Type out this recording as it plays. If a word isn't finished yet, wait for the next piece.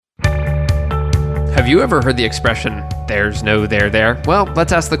Have you ever heard the expression, there's no there there? Well,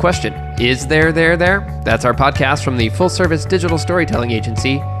 let's ask the question, is there there there? That's our podcast from the full-service digital storytelling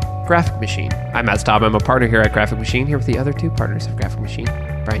agency, Graphic Machine. I'm Matt Staub. I'm a partner here at Graphic Machine, here with the other two partners of Graphic Machine,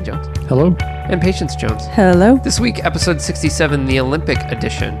 Brian Jones. Hello. And Patience Jones. Hello. This week, episode 67, the Olympic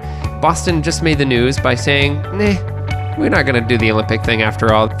edition. Boston just made the news by saying, we're not going to do the Olympic thing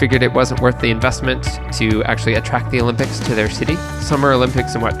after all. Figured it wasn't worth the investment to actually attract the Olympics to their city. Summer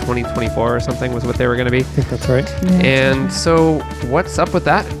Olympics in 2024 or something was what they were going to be. I think that's right. Yeah. And so what's up with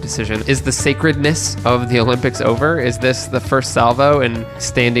that decision? Is the sacredness of the Olympics over? Is this the first salvo in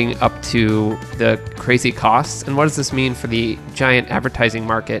standing up to the crazy costs? And what does this mean for the giant advertising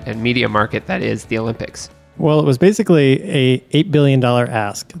market and media market that is the Olympics? Well, it was basically a $8 billion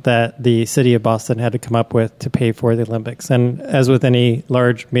ask that the city of Boston had to come up with to pay for the Olympics. And as with any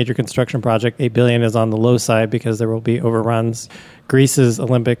large major construction project, $8 billion is on the low side because there will be overruns. Greece's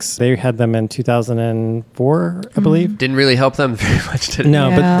Olympics, they had them in 2004, I believe. Didn't really help them very much, did it? No,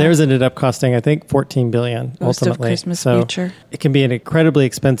 but theirs ended up costing, I think, $14 billion Most ultimately. of Christmas so future. it can be an incredibly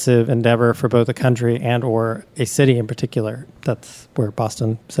expensive endeavor for both a country and or a city in particular. That's where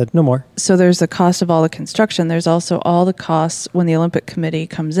Boston said no more. So there's the cost of all the construction. There's also all the costs when the Olympic Committee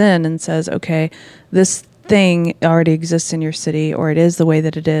comes in and says, okay, this thing already exists in your city, or it is the way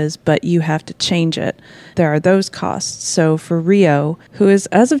that it is, but you have to change it. There are those costs. So for Rio, who is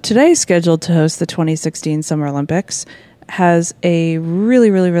as of today scheduled to host the 2016 Summer Olympics, has a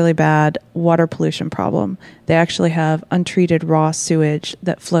really, really, really bad water pollution problem. They actually have untreated raw sewage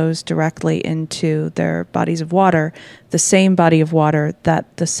that flows directly into their bodies of water, the same body of water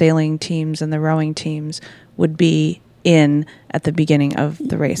that the sailing teams and the rowing teams would be in at the beginning of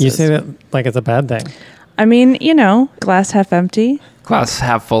the races. You say that like it's a bad thing. I mean, glass half empty. Glass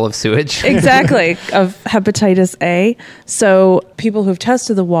half full of sewage. Exactly, of hepatitis A. So people who've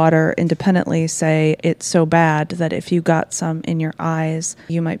tested the water independently say it's so bad that if you got some in your eyes,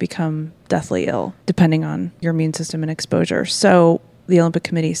 you might become deathly ill, depending on your immune system and exposure. So the Olympic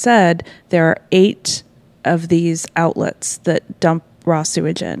Committee said there are 8 of these outlets that dump raw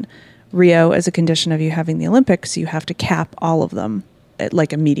sewage in. Rio, as a condition of you having the Olympics, you have to cap all of them.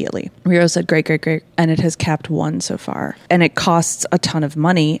 Like immediately. Rio said, great. And it has capped 1 so far. And it costs a ton of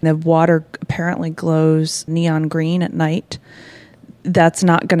money. The water apparently glows neon green at night. That's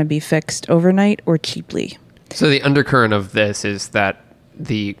not going to be fixed overnight or cheaply. So the undercurrent of this is that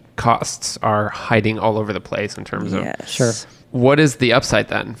the costs are hiding all over the place in terms of... Sure. What is the upside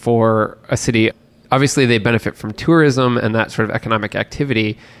then for a city? Obviously, they benefit from tourism and that sort of economic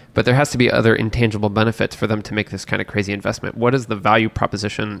activity, but there has to be other intangible benefits for them to make this kind of crazy investment. What is the value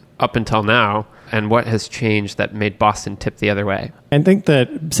proposition up until now, and what has changed that made Boston tip the other way? I think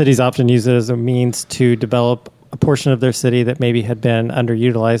that cities often use it as a means to develop a portion of their city that maybe had been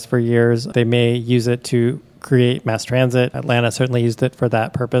underutilized for years. They may use it to create mass transit. Atlanta certainly used it for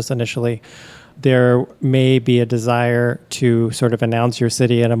that purpose initially. There may be a desire to sort of announce your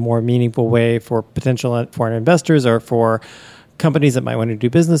city in a more meaningful way for potential foreign investors or for companies that might want to do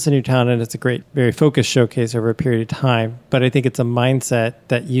business in your town, and it's a great, very focused showcase over a period of time. But I think it's a mindset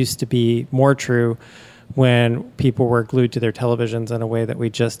that used to be more true when people were glued to their televisions in a way that we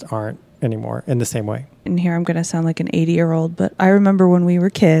just aren't anymore in the same way. And here I'm going to sound like an 80-year-old, but I remember when we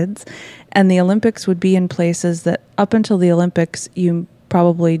were kids, and the Olympics would be in places that up until the Olympics you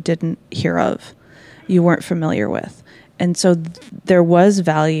probably didn't hear of, you weren't familiar with. And so there was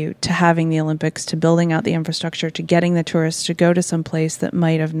value to having the Olympics, to building out the infrastructure, to getting the tourists to go to some place that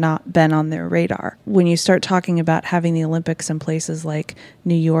might have not been on their radar. When you start talking about having the Olympics in places like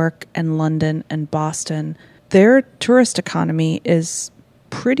New York and London and Boston, their tourist economy is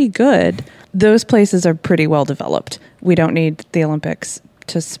pretty good. Those places are pretty well developed. We don't need the Olympics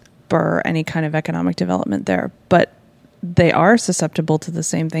to spur any kind of economic development there. But they are susceptible to the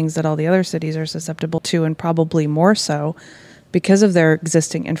same things that all the other cities are susceptible to, and probably more so because of their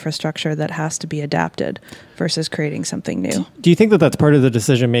existing infrastructure that has to be adapted versus creating something new. Do you think that that's part of the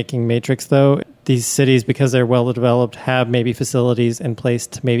decision-making matrix, though? These cities, because they're well-developed, have maybe facilities in place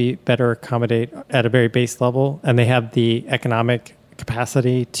to maybe better accommodate at a very base level, and they have the economic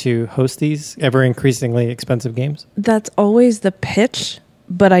capacity to host these ever-increasingly expensive games? That's always the pitch,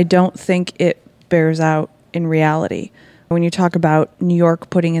 but I don't think it bears out in reality. When you talk about New York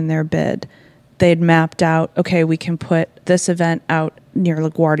putting in their bid, they'd mapped out, okay, we can put this event out near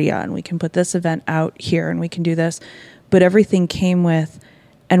LaGuardia, and we can put this event out here, and we can do this. But everything came with,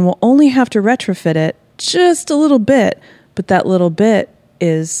 and we'll only have to retrofit it just a little bit, but that little bit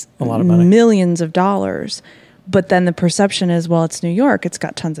is a lot of money. Millions of dollars. But then the perception is, well, it's New York. It's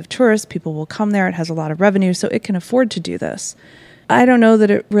got tons of tourists. People will come there. It has a lot of revenue, so it can afford to do this. I don't know that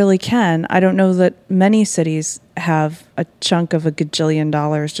it really can. I don't know that many cities have a chunk of $1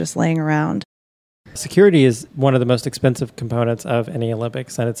 gajillion just laying around. Security is one of the most expensive components of any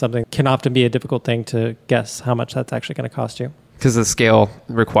Olympics, and it's something can often be a difficult thing to guess how much that's actually going to cost you. Because of the scale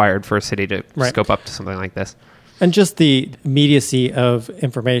required for a city to scope up to something like this. And just the immediacy of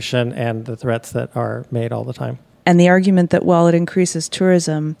information and the threats that are made all the time. And the argument that while it increases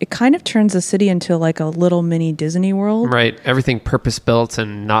tourism, it kind of turns the city into like a little mini Disney World. Right. Everything purpose-built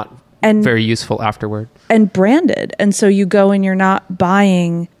and not very useful afterward. And branded. And so you go and you're not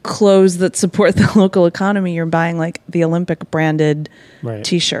buying clothes that support the local economy. You're buying like the Olympic branded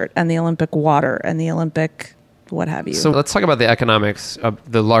T-shirt and the Olympic water and the Olympic what have you. So let's talk about the economics of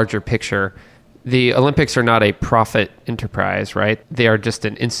the larger picture. The Olympics are not a profit enterprise, right? They are just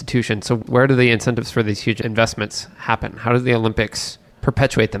an institution. So where do the incentives for these huge investments happen? How do the Olympics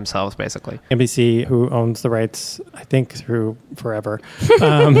perpetuate themselves, basically? NBC, who owns the rights, I think, through forever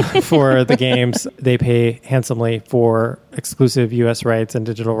for the games, they pay handsomely for exclusive U.S. rights and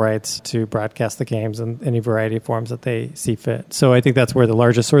digital rights to broadcast the games in any variety of forms that they see fit. So I think that's where the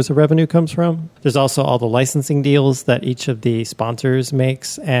largest source of revenue comes from. There's also all the licensing deals that each of the sponsors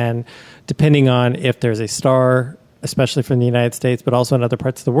makes. And depending on if there's a star, especially from the United States, but also in other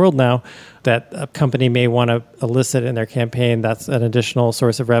parts of the world now, that a company may want to elicit in their campaign, that's an additional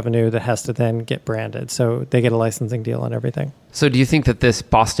source of revenue that has to then get branded. So they get a licensing deal on everything. So do you think that this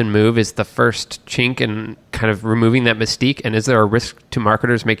Boston move is the first chink in kind of removing that mystique? And is there a risk to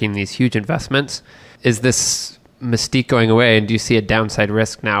marketers making these huge investments? Is this mystique going away? And do you see a downside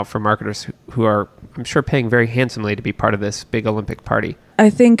risk now for marketers who are, I'm sure, paying very handsomely to be part of this big Olympic party? I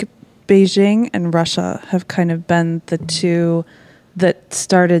think Beijing and Russia have kind of been the two that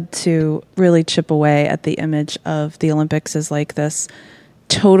started to really chip away at the image of the Olympics as like this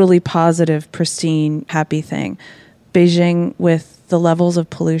totally positive, pristine, happy thing. Beijing, with the levels of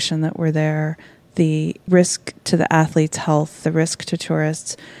pollution that were there, the risk to the athletes' health, the risk to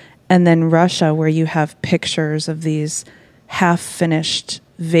tourists, and then Russia, where you have pictures of these half-finished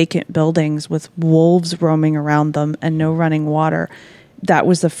vacant buildings with wolves roaming around them and no running water. That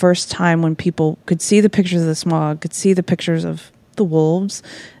was the first time when people could see the pictures of the smog, could see the pictures of the wolves,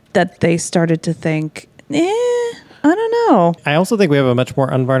 that they started to think, I don't know. I also think we have a much more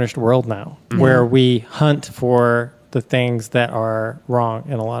unvarnished world now, where we hunt for the things that are wrong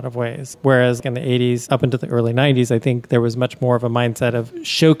in a lot of ways. Whereas in the 80s, up into the early 90s, I think there was much more of a mindset of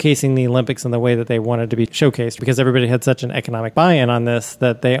showcasing the Olympics in the way that they wanted to be showcased, because everybody had such an economic buy-in on this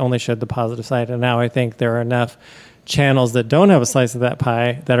that they only showed the positive side. And now I think there are enough channels that don't have a slice of that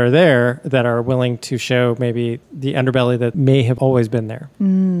pie that are there, that are willing to show maybe the underbelly that may have always been there.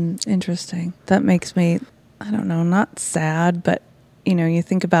 Interesting. That makes me, I don't know, not sad, but you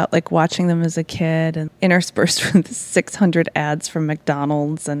think about like watching them as a kid and interspersed with 600 ads from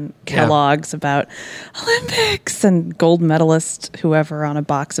McDonald's and Kellogg's about Olympics and gold medalist, whoever, on a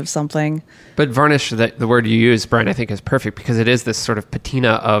box of something. But varnish, the word you use, Brian, I think is perfect, because it is this sort of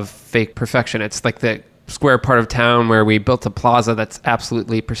patina of fake perfection. It's like the square part of town where we built a plaza that's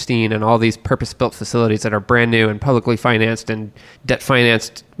absolutely pristine and all these purpose-built facilities that are brand new and publicly financed and debt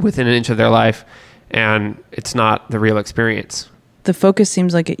financed within an inch of their life, and it's not the real experience. The focus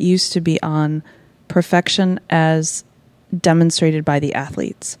seems like it used to be on perfection as demonstrated by the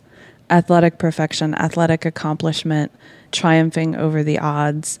athletes. Athletic perfection, athletic accomplishment, triumphing over the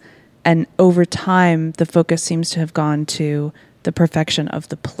odds. And over time, the focus seems to have gone to the perfection of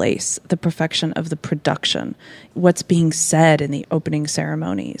the place, the perfection of the production, what's being said in the opening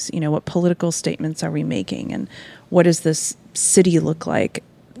ceremonies, what political statements are we making, and what does this city look like?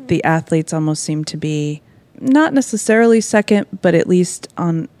 The athletes almost seem to be not necessarily second, but at least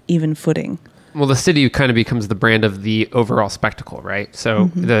on even footing. Well, the city kind of becomes the brand of the overall spectacle, right?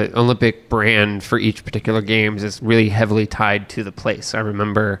 So the Olympic brand for each particular games is really heavily tied to the place. I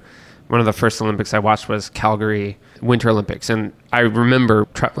remember one of the first Olympics I watched was Calgary Winter Olympics. And I remember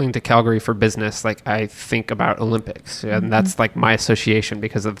traveling to Calgary for business. Like, I think about Olympics. And that's like my association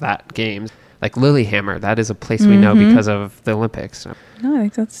because of that game. Like Lilyhammer, that is a place we know because of the Olympics. No, I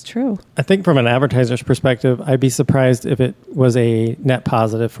think that's true. I think from an advertiser's perspective, I'd be surprised if it was a net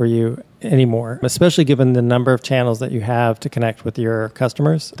positive for you anymore, especially given the number of channels that you have to connect with your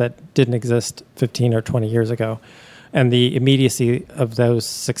customers that didn't exist 15 or 20 years ago. And the immediacy of those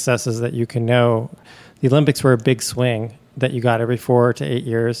successes that you can know. The Olympics were a big swing that you got every 4 to 8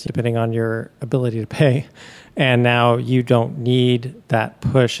 years, depending on your ability to pay. And now you don't need that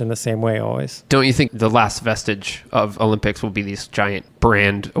push in the same way always. Don't you think the last vestige of Olympics will be these giant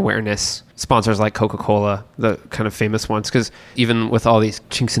brand awareness sponsors like Coca-Cola, the kind of famous ones? Because even with all these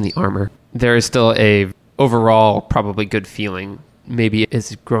chinks in the armor, there is still a overall probably good feeling maybe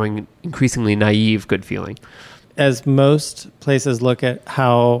is growing increasingly naive good feeling? As most places look at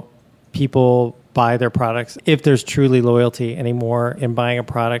how people buy their products, if there's truly loyalty anymore in buying a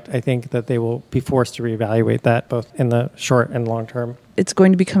product, I think that they will be forced to reevaluate that both in the short and long term. It's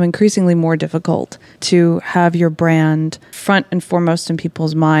going to become increasingly more difficult to have your brand front and foremost in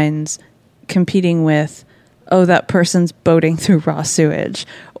people's minds, competing with, oh, that person's boating through raw sewage,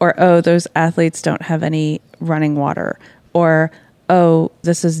 or, oh, those athletes don't have any running water, or, oh,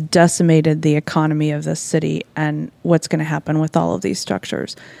 this has decimated the economy of this city and what's going to happen with all of these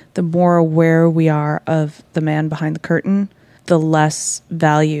structures. The more aware we are of the man behind the curtain, the less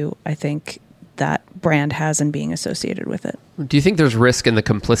value I think that brand has in being associated with it. Do you think there's risk in the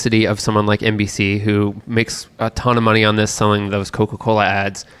complicity of someone like NBC, who makes a ton of money on this, selling those Coca-Cola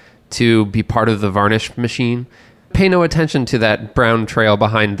ads, to be part of the varnish machine? Pay no attention to that brown trail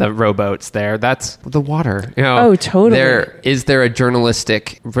behind the rowboats there. That's the water. Oh, totally. Is there a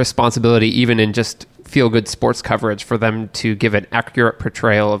journalistic responsibility, even in just feel-good sports coverage, for them to give an accurate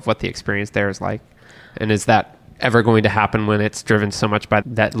portrayal of what the experience there is like? And is that ever going to happen when it's driven so much by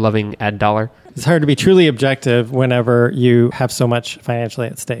that loving ad dollar? It's hard to be truly objective whenever you have so much financially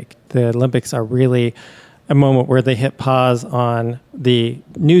at stake. The Olympics are really a moment where they hit pause on the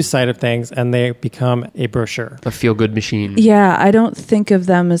news side of things and they become a brochure. A feel-good machine. Yeah, I don't think of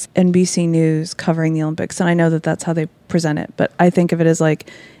them as NBC News covering the Olympics, and I know that that's how they present it, but I think of it as like,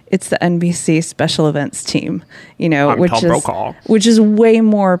 it's the NBC special events team, which is way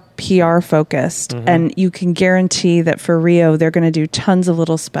more PR focused. Mm-hmm. And you can guarantee that for Rio, they're going to do tons of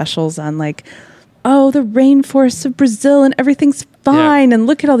little specials on like, oh, the rainforests of Brazil and everything's fine. Yeah. And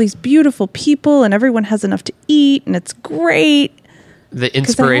look at all these beautiful people and everyone has enough to eat and it's great. The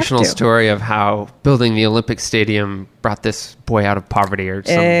inspirational story of how building the Olympic Stadium brought this boy out of poverty or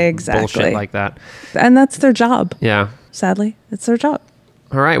some bullshit like that. And that's their job. Yeah. Sadly, it's their job.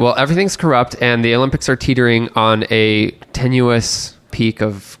 All right. Well, everything's corrupt and the Olympics are teetering on a tenuous peak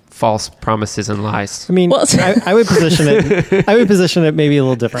of false promises and lies. I mean, I would position it. I would position it maybe a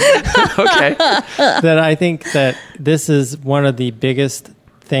little different. Okay. That I think that this is one of the biggest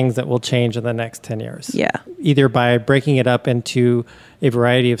things that will change in the next 10 years. Yeah. Either by breaking it up into a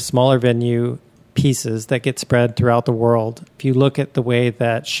variety of smaller venue pieces that get spread throughout the world. If you look at the way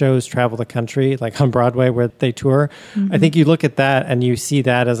that shows travel the country, like on Broadway where they tour, mm-hmm. I think you look at that and you see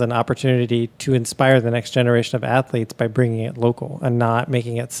that as an opportunity to inspire the next generation of athletes by bringing it local and not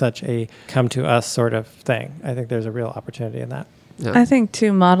making it such a come to us sort of thing. I think there's a real opportunity in that. Yeah. I think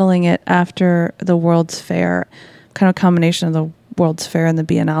too, modeling it after the World's Fair, kind of combination of the World's Fair and the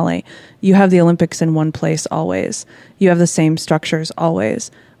Biennale. You have the Olympics in one place always. You have the same structures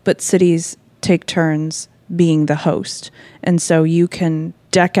always, but cities take turns being the host. And so you can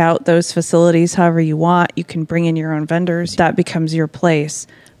deck out those facilities however you want. You can bring in your own vendors. That becomes your place.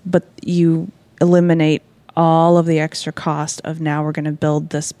 But you eliminate all of the extra cost of now we're going to build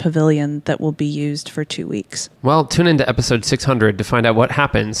this pavilion that will be used for 2 weeks. Well, tune into episode 600 to find out what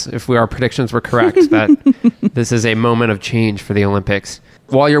happens if our predictions were correct, that this is a moment of change for the Olympics.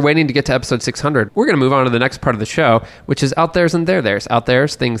 While you're waiting to get to episode 600, we're going to move on to the next part of the show, which is Out There's and There There's. Out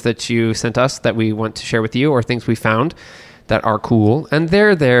There's, things that you sent us that we want to share with you, or things we found that are cool. And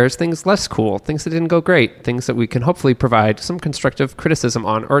There's things less cool, things that didn't go great, things that we can hopefully provide some constructive criticism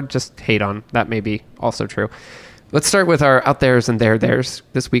on, or just hate on. That may be also true. Let's start with our Out There's and There's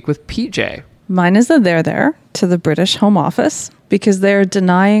this week with PJ. Mine is a there to the British Home Office because they're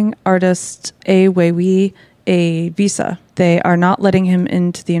denying artist A. Weiwei a visa. They are not letting him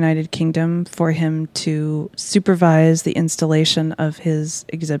into the United Kingdom for him to supervise the installation of his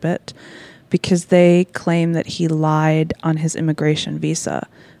exhibit because they claim that he lied on his immigration visa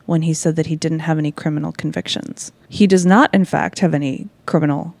when he said that he didn't have any criminal convictions. He does not, in fact, have any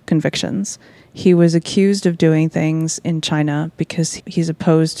criminal convictions. He was accused of doing things in China because he's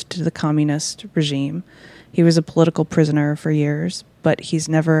opposed to the communist regime. He was a political prisoner for years, but he's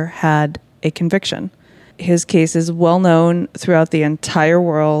never had a conviction. His case is well known throughout the entire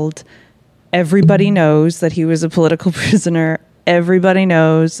world. Everybody knows that he was a political prisoner. Everybody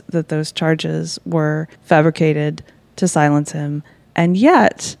knows that those charges were fabricated to silence him. And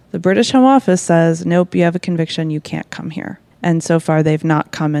yet, the British Home Office says, nope, you have a conviction, you can't come here. And so far, they've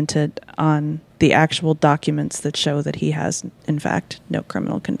not commented on the actual documents that show that he has, in fact, no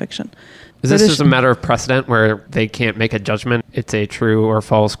criminal conviction. Is this just a matter of precedent where they can't make a judgment? It's a true or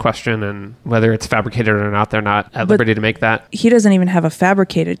false question, and whether it's fabricated or not, they're not at liberty to make that? He doesn't even have a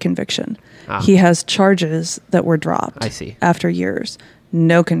fabricated conviction. He has charges that were dropped. I see. After years.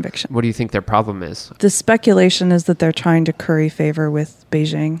 No conviction. What do you think their problem is? The speculation is that they're trying to curry favor with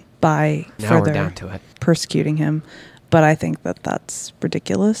Beijing by further persecuting him. but I think that that's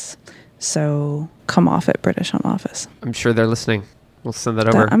ridiculous. So come off it, British Home Office. I'm sure they're listening. We'll send that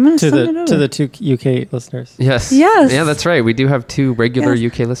over. I'm going to send it over. To the 2 UK listeners. Yes. Yes. Yeah, that's right. We do have 2 regular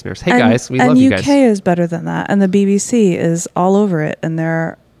UK listeners. Hey, guys, we love you guys. And UK is better than that. And the BBC is all over it. And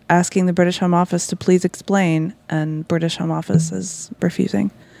they're asking the British Home Office to please explain. And British Home Office is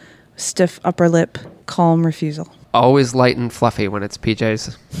refusing. Stiff upper lip, calm refusal. Always light and fluffy when it's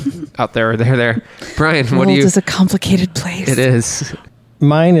PJs out there or they're there. Brian, The what do you... world is a complicated place. It is.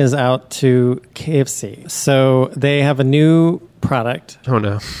 Mine is out to KFC. So they have a new product. Oh,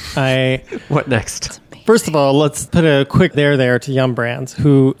 no. What next? First of all, let's put a quick there to Yum Brands,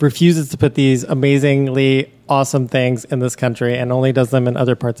 who refuses to put these amazingly awesome things in this country and only does them in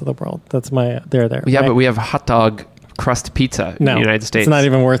other parts of the world. That's my there. Yeah, right? but we have hot dog crust pizza in the United States. It's not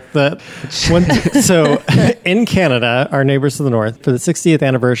even worth that. So in Canada, our neighbors to the north, for the 60th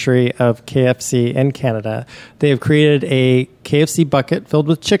anniversary of KFC in Canada, they have created a KFC bucket filled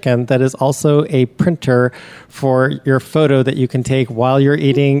with chicken that is also a printer for your photo that you can take while you're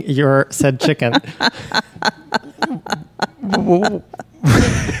eating your said chicken.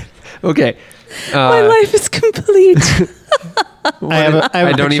 Okay. My life is complete.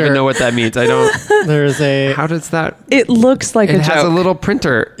 I don't even know what that means. I don't. There's a. How does that? It looks like it a joke. It has a little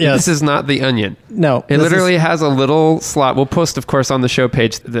printer. Yes. This is not The Onion. No. It literally has a little slot. We'll post, of course, on the show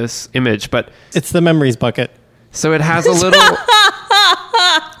page this image, but it's the memories bucket. So it has a little.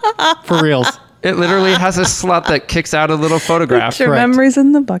 For reals. It literally has a slot that kicks out a little photograph. Your memories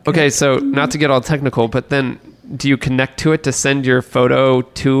in the bucket. Okay, so not to get all technical, but then do you connect to it to send your photo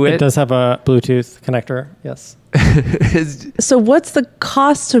to it? It does have a Bluetooth connector, yes. So what's the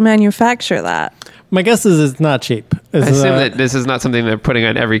cost to manufacture that? My guess is it's not cheap. I assume that this is not something they're putting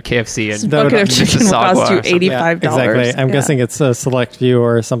on every KFC. This bucket of chicken will cost you $85. Yeah, exactly. I'm guessing it's a select view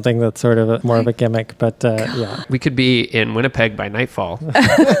or something that's sort of more of a gimmick. But yeah. We could be in Winnipeg by nightfall. Want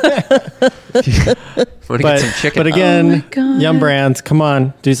to get some chicken. But again, Yum Brands, come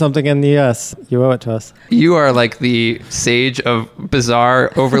on, do something in the US. You owe it to us. You are like the sage of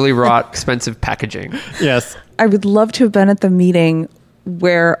bizarre, overly wrought, expensive packaging. Yes. I would love to have been at the meeting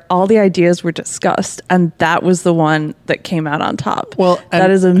where all the ideas were discussed and that was the one that came out on top. Well, that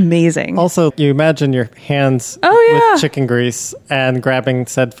is amazing. Also, you imagine your hands with chicken grease and grabbing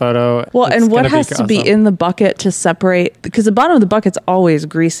said photo. Well, and what has to be in the bucket to separate, because the bottom of the bucket's always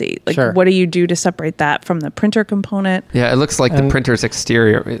greasy. Like, what do you do to separate that from the printer component? Yeah, it looks like the printer's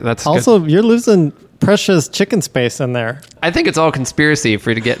exterior. That's also good. You're losing precious chicken space in there. I think it's all conspiracy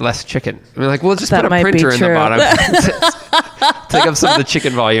for you to get less chicken. I mean, like, we'll just that put a printer in the bottom. Take up some of the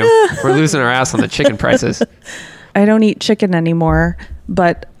chicken volume. We're losing our ass on the chicken prices. I don't eat chicken anymore,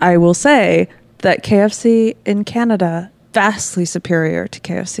 but I will say that KFC in Canada, vastly superior to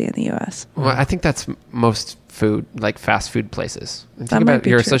KFC in the US. Well, I think that's most food, like fast food places. And think about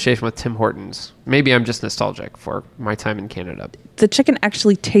your association with Tim Hortons. Maybe I'm just nostalgic for my time in Canada. The chicken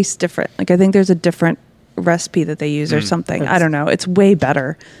actually tastes different. Like, I think there's a different recipe that they use or something. I don't know. It's way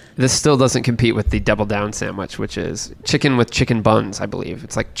better. This still doesn't compete with the Double Down sandwich, which is chicken with chicken buns, I believe.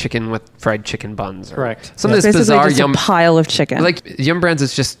 It's like chicken with fried chicken buns. Correct. Some of this bizarre just a pile of chicken. Like, Yum Brands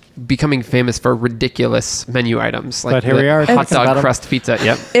is just becoming famous for ridiculous menu items. Like but here we are. Hot dog crust pizza.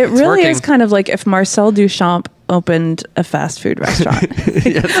 Yep. It really is kind of like if Marcel Duchamp opened a fast food restaurant.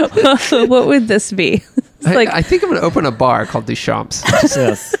 What would this be? I think I'm going to open a bar called Duchamp's.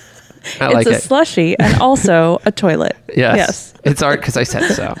 Yes. It's a slushie and also a toilet. Yes. It's art because I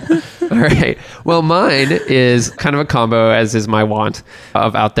said so. All right. Well, mine is kind of a combo, as is my want,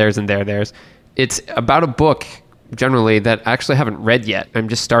 of out theirs and theirs. It's about a book, generally, that I actually haven't read yet. I'm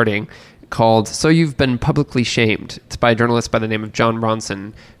just starting, called So You've Been Publicly Shamed. It's by a journalist by the name of John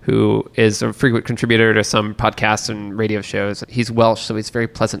Ronson, who is a frequent contributor to some podcasts and radio shows. He's Welsh, so he's very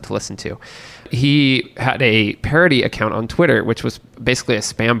pleasant to listen to. He had a parody account on Twitter, which was basically a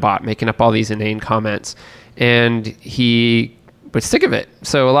spam bot making up all these inane comments, and he was sick of it.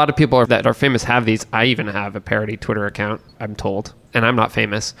 So a lot of people that are famous have these. I even have a parody Twitter account, I'm told, and I'm not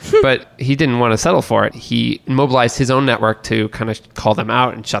famous. But he didn't want to settle for it. He mobilized his own network to kind of call them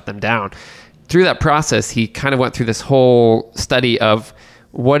out and shut them down. Through that process, he kind of went through this whole study of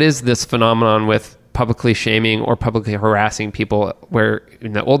what is this phenomenon with publicly shaming or publicly harassing people, where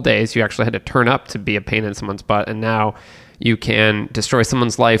in the old days you actually had to turn up to be a pain in someone's butt, and now you can destroy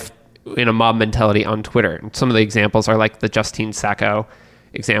someone's life in a mob mentality on Twitter. And some of the examples are like the Justine Sacco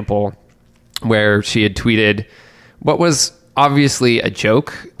example, where she had tweeted what was obviously a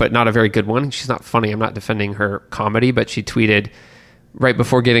joke, but not a very good one. She's not funny. I'm not defending her comedy, but she tweeted right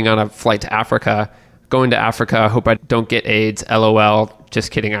before getting on a flight to Africa, going to Africa, hope I don't get AIDS, LOL,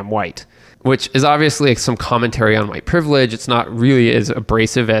 just kidding, I'm white. which is obviously some commentary on white privilege. It's not really as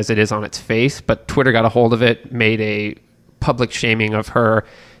abrasive as it is on its face, but Twitter got a hold of it, made a public shaming of her.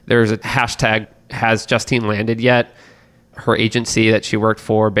 There's a hashtag, has Justine landed yet? Her agency that she worked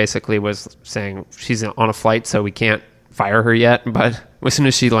for basically was saying she's on a flight, so we can't fire her yet, but as soon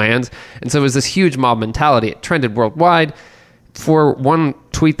as she lands. And so it was this huge mob mentality. It trended worldwide for one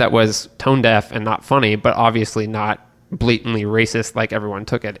tweet that was tone deaf and not funny, but obviously not blatantly racist like everyone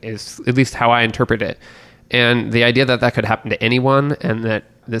took it, is at least how I interpret it. And the idea that that could happen to anyone and that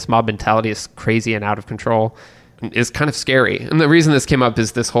this mob mentality is crazy and out of control is kind of scary. And the reason this came up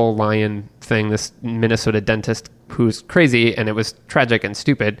is this whole lion thing. This Minnesota dentist who's crazy, and it was tragic and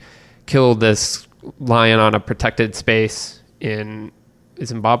stupid, killed this lion on a protected space in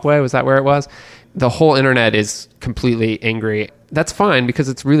Zimbabwe. Was that where it was? The whole internet is completely angry. That's fine because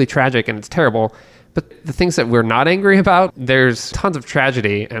it's really tragic and it's terrible. But the things that we're not angry about, there's tons of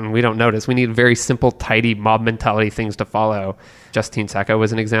tragedy and we don't notice. We need very simple, tidy mob mentality things to follow. Justine Sacco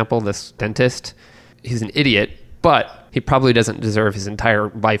was an example, this dentist. He's an idiot, but he probably doesn't deserve his entire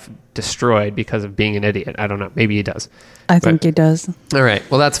life destroyed because of being an idiot. I don't know. Maybe he does. I think he does. All right.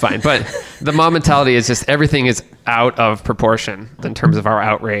 Well, that's fine. But the mob mentality is just everything is out of proportion in terms of our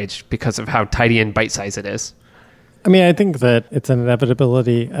outrage because of how tidy and bite-sized it is. I mean, I think that it's an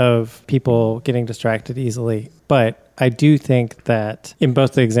inevitability of people getting distracted easily. But I do think that in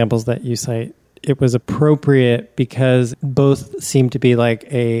both the examples that you cite, it was appropriate because both seem to be like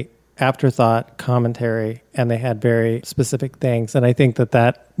a afterthought commentary, and they had very specific things. And I think that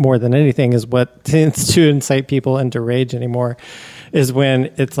that more than anything is what tends to incite people into rage anymore, is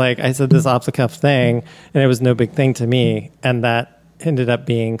when it's like, I said this off the cuff thing and it was no big thing to me, and that ended up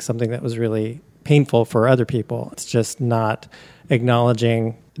being something that was really painful for other people. It's just not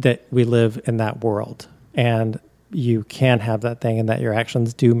acknowledging that we live in that world and you can have that thing and that your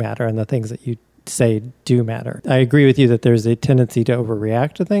actions do matter and the things that you say do matter. I agree with you that there's a tendency to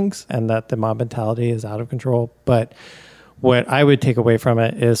overreact to things and that the mob mentality is out of control. But what I would take away from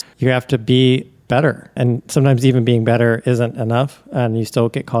it is you have to be better. And sometimes even being better isn't enough. And you still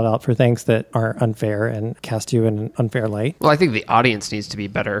get called out for things that are unfair and cast you in an unfair light. Well, I think the audience needs to be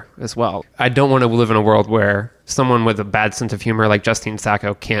better as well. I don't want to live in a world where someone with a bad sense of humor like Justine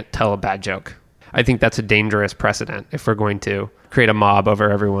Sacco can't tell a bad joke. I think that's a dangerous precedent if we're going to create a mob over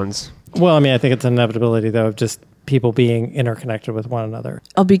everyone's. Well, I mean, I think it's an inevitability, though, of just people being interconnected with one another.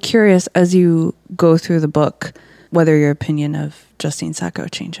 I'll be curious as you go through the book whether your opinion of Justine Sacco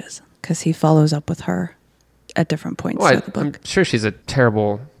changes, because he follows up with her at different points in the book. I'm sure she's a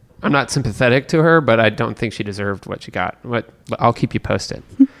terrible... I'm not sympathetic to her, but I don't think she deserved what she got. But I'll keep you posted.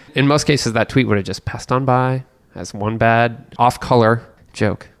 In most cases, that tweet would have just passed on by as one bad off-color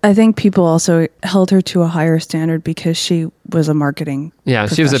joke. I think people also held her to a higher standard because she was a marketing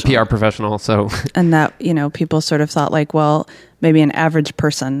she was a PR professional. So and that, people sort of thought like, well, maybe an average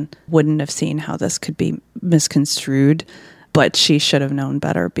person wouldn't have seen how this could be misconstrued, but she should have known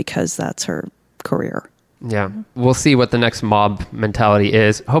better because that's her career. Yeah. We'll see what the next mob mentality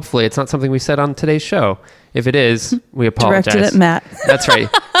is. Hopefully it's not something we said on today's show. If it is, we apologize. Directed at Matt. That's right.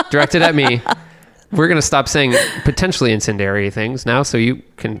 Directed at me. We're going to stop saying potentially incendiary things now so you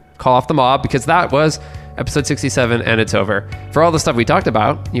can call off the mob, because that was episode 67 and it's over. For all the stuff we talked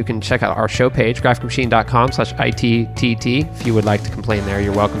about, you can check out our show page, graphicmachine.com/ITTT. If you would like to complain there,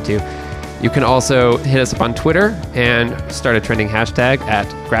 you're welcome to. You can also hit us up on Twitter and start a trending hashtag at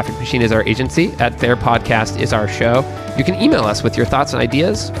Graphic Machine is our agency, at Their Podcast is our show. You can email us with your thoughts and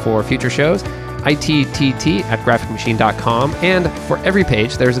ideas for future shows, ITTT@graphicmachine.com. And for every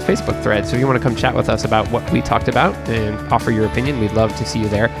page, there's a Facebook thread. So if you want to come chat with us about what we talked about and offer your opinion, we'd love to see you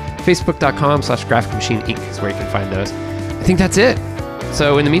there. Facebook.com/graphicmachineinc is where you can find those. I think that's it.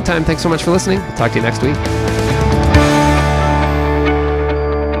 So in the meantime, thanks so much for listening. We'll talk to you next week.